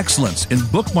exemplifies excellence in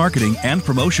book marketing and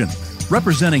promotion,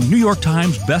 representing New York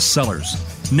Times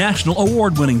bestsellers, national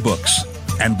award-winning books,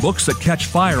 and books that catch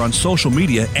fire on social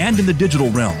media and in the digital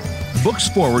realm. Books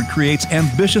Forward creates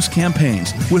ambitious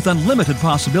campaigns with unlimited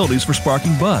possibilities for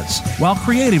sparking buzz, while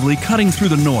creatively cutting through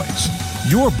the noise.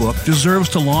 Your book deserves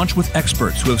to launch with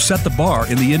experts who have set the bar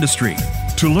in the industry.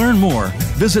 To learn more,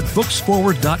 visit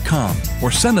booksforward.com or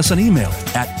send us an email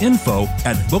at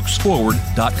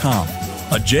info@booksforward.com.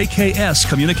 A JKS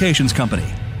Communications Company.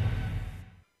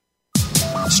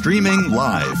 Streaming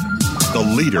live. The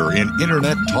leader in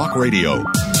Internet talk radio.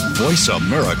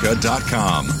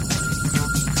 VoiceAmerica.com.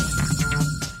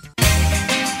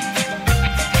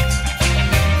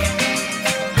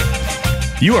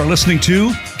 You are listening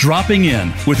to Dropping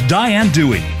In with Diane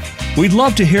Dewey. We'd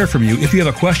love to hear from you if you have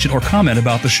a question or comment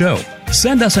about the show.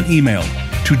 Send us an email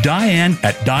to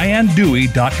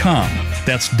diane@dianedewey.com.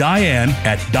 That's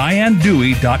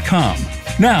diane@dianedewey.com.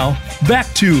 Now,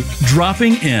 back to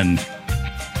Dropping In.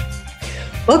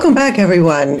 Welcome back,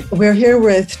 everyone. We're here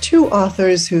with two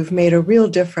authors who've made a real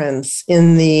difference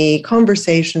in the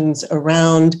conversations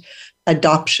around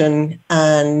adoption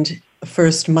and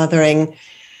first mothering.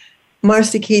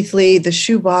 Marcie Keithley, The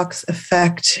Shoebox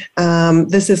Effect.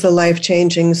 This is a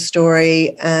life-changing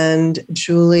story. And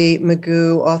Julie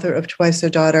McGue, author of Twice a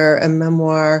Daughter, a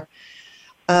memoir.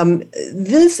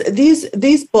 These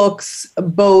books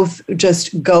both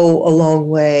just go a long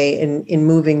way in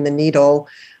moving the needle.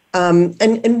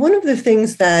 And one of the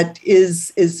things that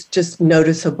is just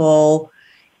noticeable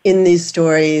in these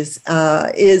stories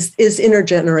is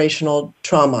intergenerational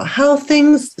trauma, how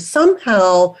things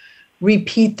somehow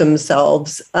repeat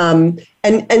themselves and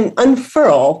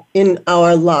unfurl in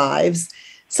our lives,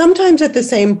 sometimes at the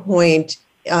same point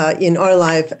in our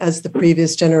life as the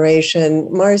previous generation.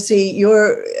 Marcie,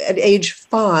 you're at age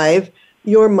 5,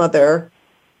 your mother,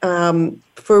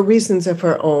 for reasons of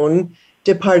her own,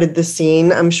 departed the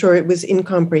scene. I'm sure it was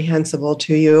incomprehensible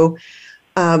to you.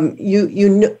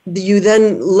 You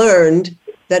then learned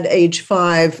that age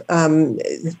 5,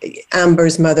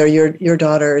 Amber's mother, your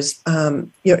daughter's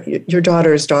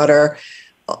daughter,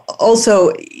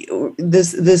 also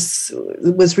this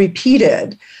was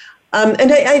repeated,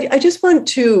 and I just want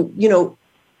to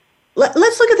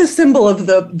let's look at the symbol of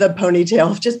the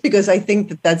ponytail, just because I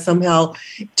think that somehow,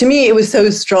 to me, it was so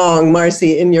strong,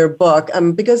 Marcie, in your book,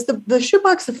 because the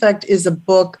Shoebox Effect is a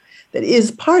book that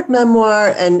is part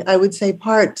memoir and I would say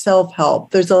part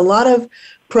self-help. There's a lot of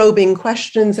probing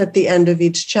questions at the end of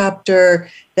each chapter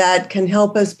that can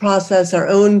help us process our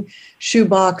own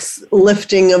shoebox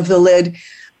lifting of the lid.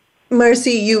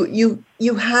 Marcie, you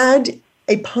had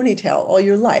a ponytail all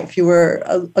your life. You were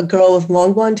a girl with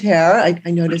long blonde hair.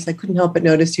 I noticed, I couldn't help but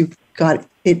notice you've got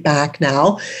it back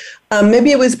now.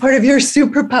 Maybe it was part of your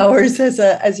superpowers as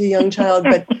a young child,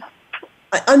 but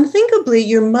unthinkably,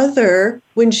 your mother,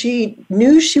 when she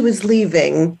knew she was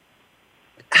leaving,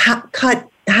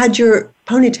 had your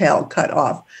ponytail cut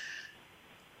off.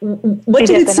 What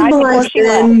did it symbolize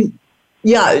then?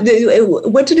 Yeah,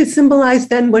 what did it symbolize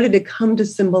then? What did it come to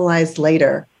symbolize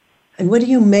later? And what do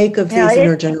you make of these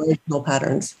intergenerational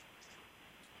patterns?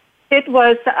 It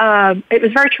was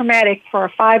very traumatic for a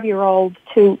 5-year-old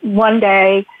to one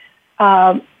day,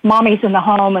 mommy's in the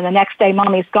home, and the next day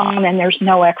mommy's gone, and there's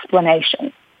no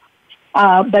explanation.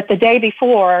 But the day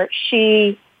before,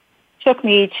 she took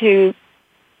me to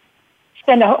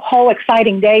spend a whole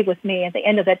exciting day with me. At the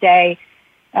end of the day,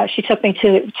 she took me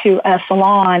to a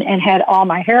salon and had all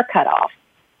my hair cut off.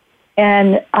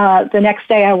 And the next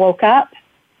day I woke up,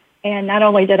 and not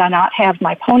only did I not have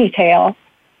my ponytail,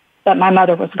 but my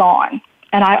mother was gone.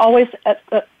 And I always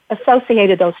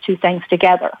associated those two things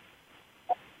together,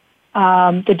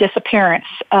 the disappearance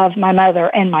of my mother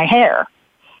and my hair.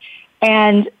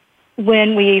 And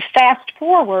when we fast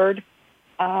forward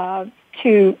to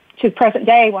present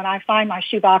day, when I find my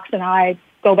shoebox and I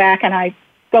go back and I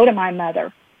go to my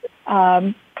mother,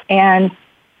 and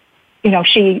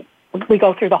we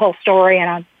go through the whole story, and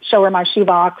I show her my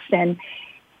shoebox, and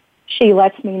she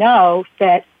lets me know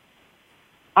that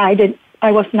I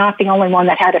was not the only one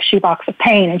that had a shoebox of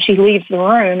pain. And she leaves the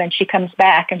room and she comes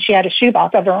back and she had a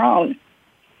shoebox of her own.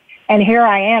 And here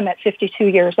I am at 52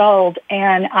 years old,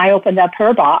 and I opened up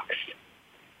her box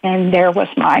and there was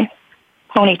my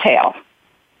ponytail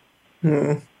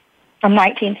from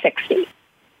 1960.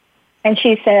 And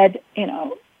she said,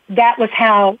 that was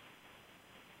how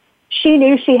she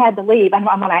knew she had to leave. And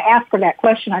when I asked her that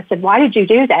question, I said, why did you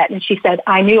do that? And she said,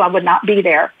 I knew I would not be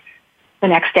there the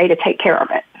next day to take care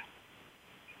of it.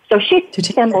 So she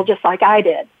assembled just like I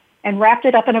did and wrapped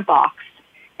it up in a box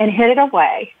and hid it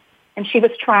away. And she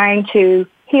was trying to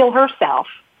heal herself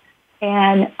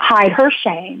and hide her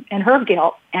shame and her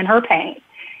guilt and her pain,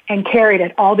 and carried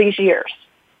it all these years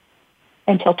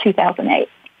until 2008.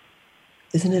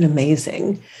 Isn't it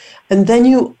amazing? And then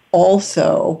you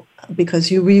also,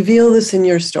 because you reveal this in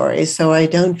your story, so I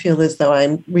don't feel as though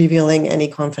I'm revealing any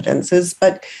confidences,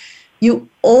 but you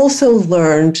also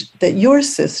learned that your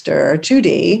sister,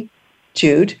 Judy,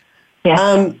 Jude,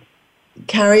 Yes.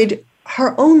 Carried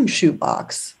her own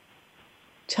shoebox.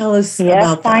 Tell us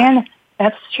about that. Yes, Diane,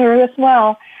 that's true as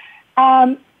well.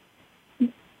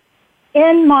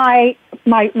 In my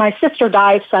sister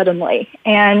died suddenly,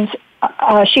 and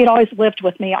she had always lived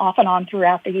with me off and on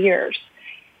throughout the years.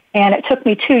 And it took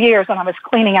me 2 years, and I was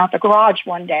cleaning out the garage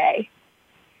one day,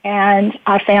 and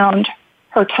I found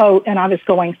her tote, and I was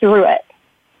going through it.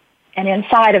 And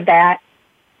inside of that,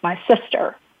 my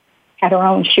sister had her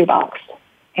own shoebox.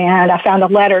 And I found a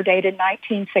letter dated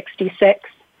 1966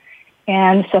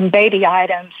 and some baby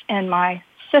items, and my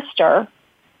sister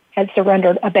had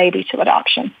surrendered a baby to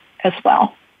adoption as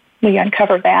well. We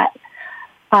uncovered that.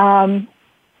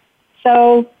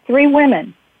 So 3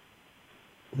 women,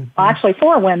 well, actually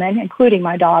 4 women, including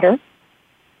my daughter.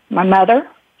 My mother,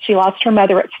 she lost her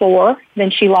mother at 4. Then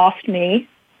she lost me.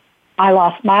 I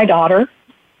lost my daughter.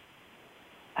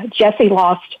 Jessie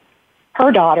lost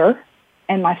her daughter,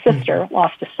 and my sister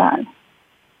lost a son.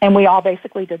 And we all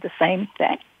basically did the same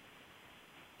thing.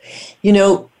 You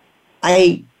know,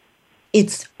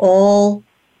 it's all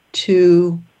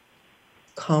too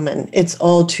common. It's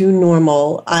all too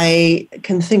normal. I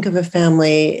can think of a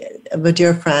family of a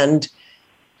dear friend.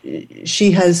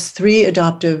 She has 3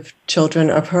 adoptive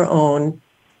children of her own.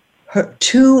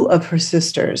 2 of her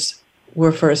sisters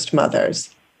were first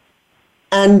mothers.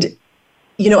 And,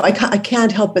 you know, I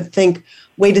can't help but think,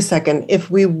 wait a second,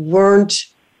 if we weren't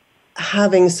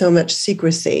having so much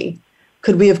secrecy,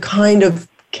 could we have kind of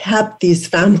kept these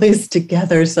families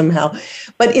together somehow?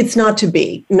 But it's not to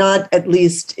be, not at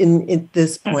least in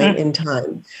this point in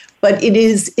time. But it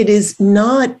is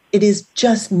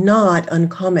just not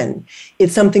uncommon.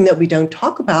 It's something that we don't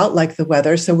talk about, like the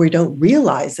weather, so we don't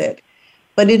realize it.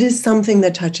 But it is something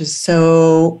that touches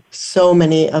so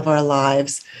many of our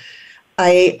lives.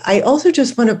 I also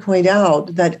just want to point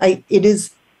out that it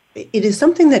is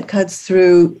something that cuts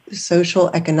through social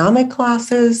economic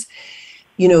classes.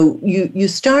 You know, you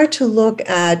start to look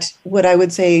at what I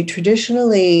would say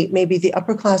traditionally, maybe the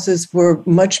upper classes were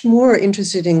much more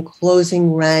interested in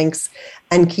closing ranks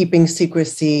and keeping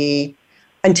secrecy,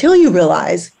 until you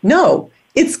realize, no,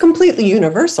 it's completely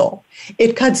universal.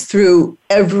 It cuts through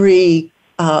every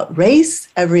race,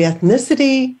 every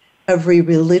ethnicity, every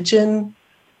religion,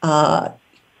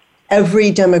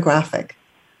 every demographic,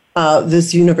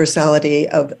 this universality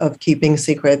of keeping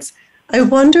secrets. I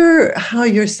wonder how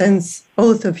your sense,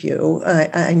 both of you,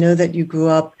 I know that you grew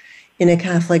up in a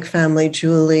Catholic family,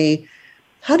 Julie.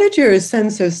 How did your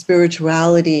sense of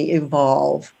spirituality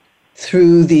evolve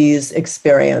through these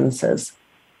experiences?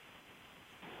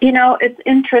 You know, it's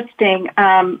interesting.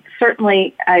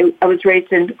 Certainly, I was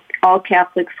raised in all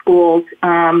Catholic schools,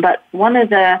 but one of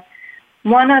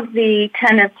the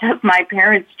tenets of my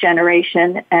parents'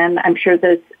 generation, and I'm sure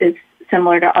this is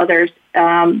similar to others,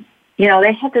 you know,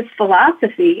 they had this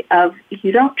philosophy of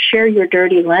you don't share your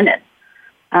dirty linen.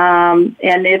 And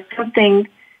if something,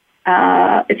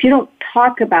 if you don't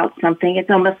talk about something, it's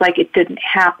almost like it didn't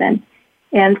happen.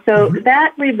 And so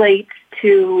that relates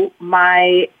to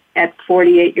my, at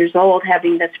 48 years old,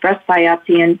 having this breast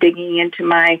biopsy and digging into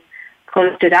my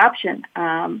closed adoption.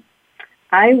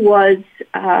 I was,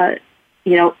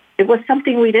 you know, it was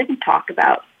something we didn't talk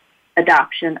about,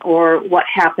 adoption or what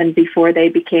happened before they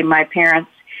became my parents.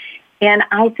 And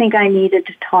I think I needed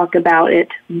to talk about it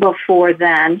before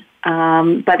then,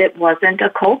 but it wasn't a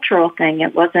cultural thing.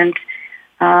 It wasn't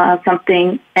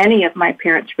something any of my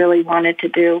parents really wanted to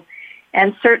do.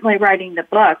 And certainly writing the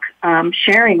book,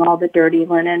 sharing all the dirty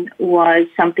linen was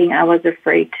something I was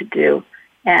afraid to do.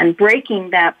 And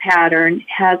breaking that pattern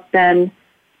has been,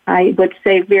 I would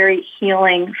say, very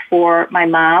healing for my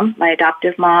mom, my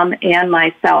adoptive mom, and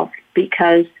myself,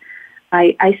 because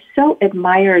I so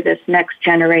admire this next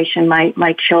generation,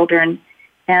 my children,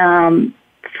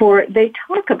 for they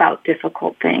talk about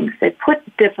difficult things. They put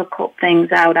difficult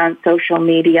things out on social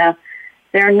media.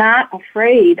 They're not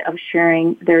afraid of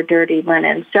sharing their dirty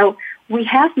linen. So we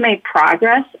have made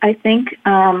progress, I think,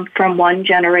 from one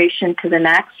generation to the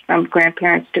next, from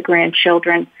grandparents to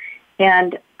grandchildren.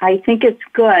 And I think it's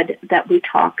good that we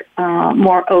talk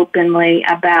more openly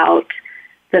about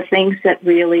the things that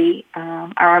really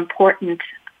are important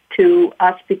to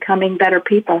us becoming better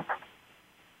people.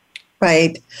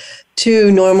 Right. To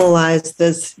normalize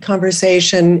this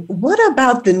conversation, what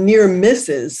about the near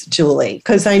misses, Julie?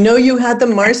 Because I know you had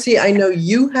them, Marcie, I know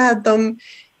you had them,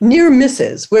 near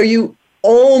misses, where you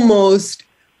almost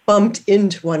bumped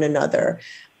into one another.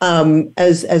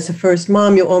 As a first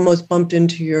mom, you almost bumped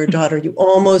into your daughter. You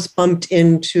almost bumped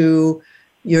into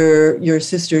your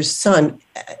sister's son.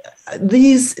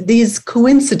 These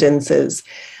coincidences,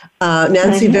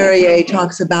 Nancy Verrier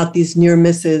talks about these near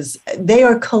misses. They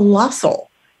are colossal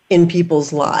in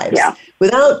people's lives. Yeah.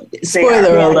 Without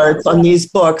spoiler alerts on these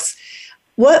books,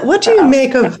 what do you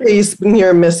make of these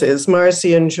near misses,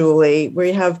 Marcie and Julie?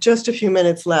 We have just a few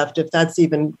minutes left, if that's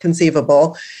even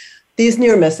conceivable. These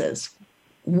near misses.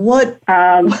 Well,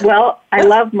 I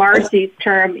love Marcie's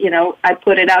term, I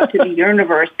put it out to the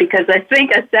universe, because I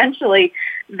think essentially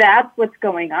that's what's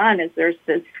going on, is there's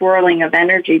this swirling of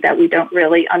energy that we don't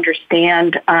really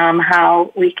understand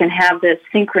how we can have this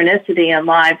synchronicity in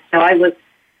life. So I was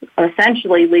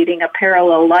essentially leading a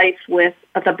parallel life with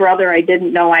the brother I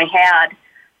didn't know I had.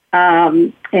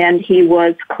 And he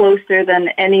was closer than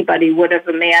anybody would have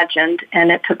imagined.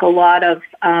 And it took a lot of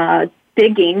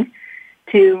digging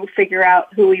to figure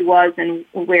out who he was and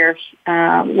where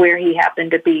he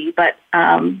happened to be. But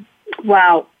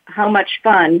wow, how much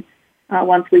fun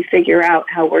once we figure out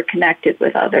how we're connected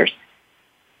with others.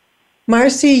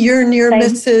 Marcie, your near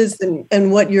misses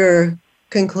and what your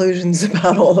conclusions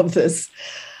about all of this?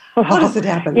 How does it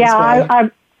happen? Yeah,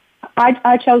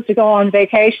 I chose to go on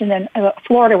vacation in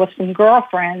Florida with some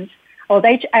girlfriends. Well,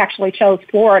 they actually chose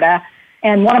Florida.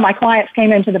 And one of my clients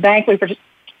came into the bank. We were just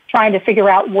trying to figure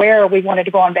out where we wanted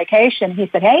to go on vacation. He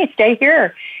said, hey, stay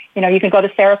here. You can go to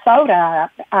Sarasota.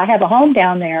 I have a home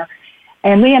down there.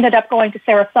 And we ended up going to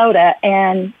Sarasota,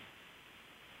 and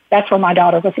that's where my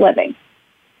daughter was living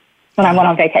when I went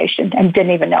on vacation and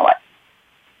didn't even know it.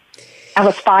 I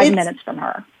was 5 minutes from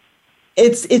her.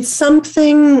 It's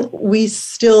something we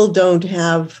still don't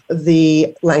have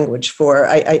the language for.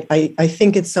 I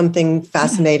think it's something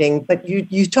fascinating. But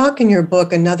you talk in your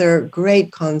book, another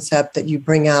great concept that you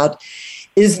bring out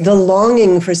is the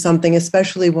longing for something,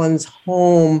 especially one's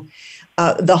home,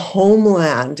 the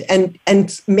homeland. And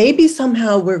maybe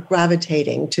somehow we're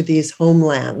gravitating to these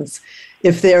homelands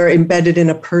if they're embedded in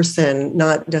a person,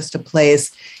 not just a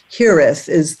place. Hirith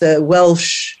is the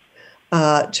Welsh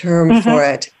term for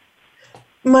it.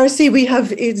 Marcie, we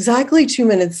have exactly 2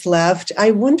 minutes left. I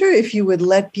wonder if you would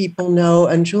let people know,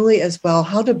 and Julie as well,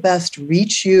 how to best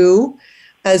reach you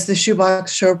as the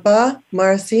Shoebox Sherpa,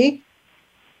 Marcie.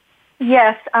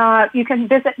 Yes, you can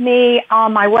visit me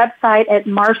on my website at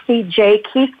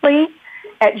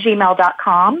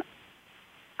marciejkeithley@gmail.com.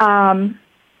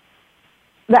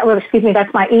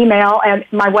 That's my email, and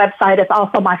my website is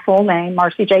also my full name,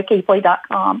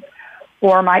 marciejkeithley.com,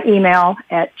 or my email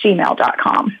at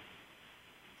gmail.com.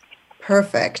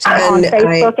 Perfect. On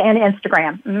Facebook and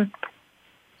Instagram. Mm-hmm.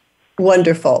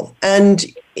 Wonderful. And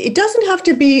it doesn't have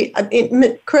to be,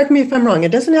 correct me if I'm wrong,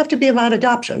 it doesn't have to be about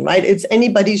adoption, right? It's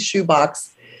anybody's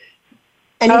shoebox.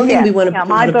 Anything we want to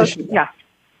put out of the shoebox. Yeah.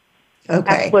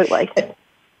 Okay. Absolutely.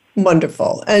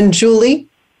 Wonderful. And Julie?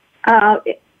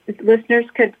 Listeners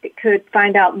could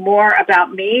find out more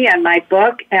about me and my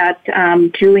book at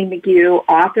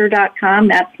juliemcgueauthor.com.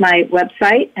 That's my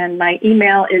website. And my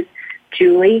email is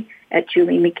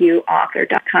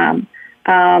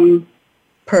julie@juliemcgueauthor.com.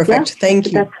 Perfect.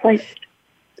 Thank you.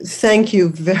 Thank you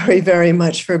very, very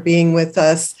much for being with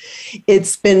us.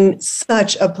 It's been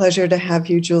such a pleasure to have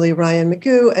you, Julie Ryan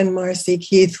McGue and Marcie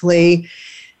Keithley.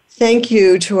 Thank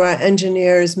you to our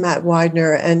engineers, Matt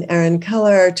Widener and Aaron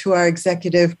Keller, to our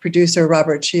executive producer,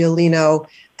 Robert Cialino,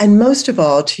 and most of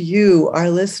all, to you, our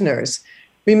listeners.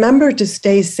 Remember to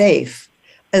stay safe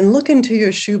and look into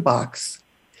your shoebox.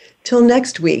 Till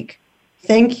next week,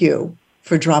 thank you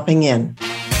for dropping in.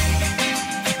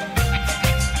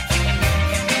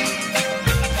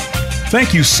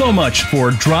 Thank you so much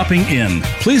for dropping in.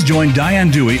 Please join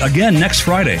Diane Dewey again next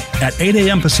Friday at 8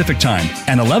 a.m. Pacific Time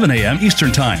and 11 a.m.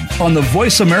 Eastern Time on the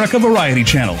Voice America Variety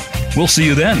Channel. We'll see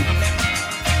you then.